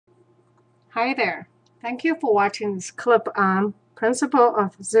Hi there. Thank you for watching this clip on Principle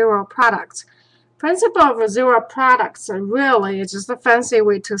of Zero Products. Principle of Zero Products really is just a fancy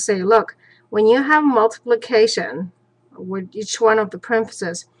way to say, look, when you have multiplication with each one of the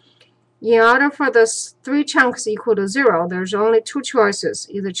parentheses, in order for this three chunks equal to 0, there's only two choices,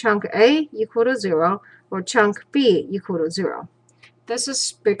 either chunk A equal to 0 or chunk B equal to 0. This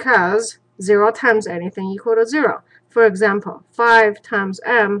is because 0 times anything equal to 0. For example, 5 times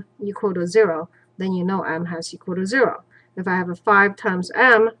m equal to 0, then you know m has equal to 0. If I have a 5 times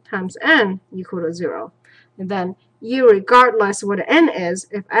m times n equal to 0, and then regardless what n is,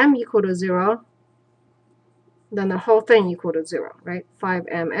 if m equal to 0, then the whole thing equal to 0, right?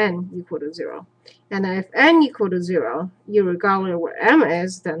 5mn equal to 0. And then if n equal to 0, regardless what m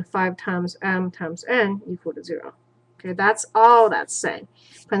is, then 5 times m times n equal to 0. Okay, that's all that's saying.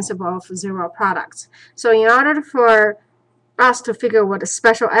 Principle of zero products. So in order for us to figure what a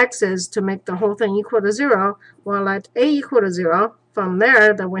special x is to make the whole thing equal to 0, we'll let a equal to 0. From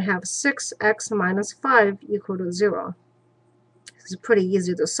there, then we have 6x minus 5 equal to 0. It's pretty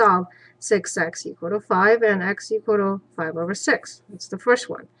easy to solve. 6x equal to 5 and x equal to 5 over 6. That's the first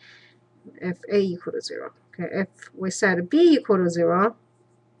one, if a equal to 0. Okay, if we set b equal to 0,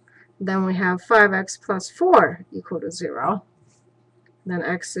 then we have 5x plus 4 equal to 0. Then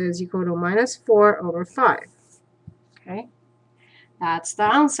x is equal to minus 4 over 5. Okay, that's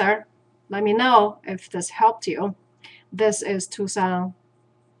the answer. Let me know if this helped you. This is Tucson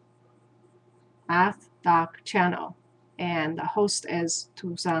Math Doc channel, and the host is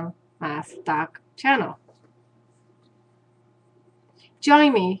Tucson Math Doc channel.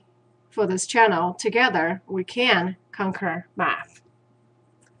 Join me for this channel. Together we can conquer math.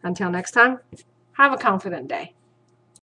 Until next time, have a confident day.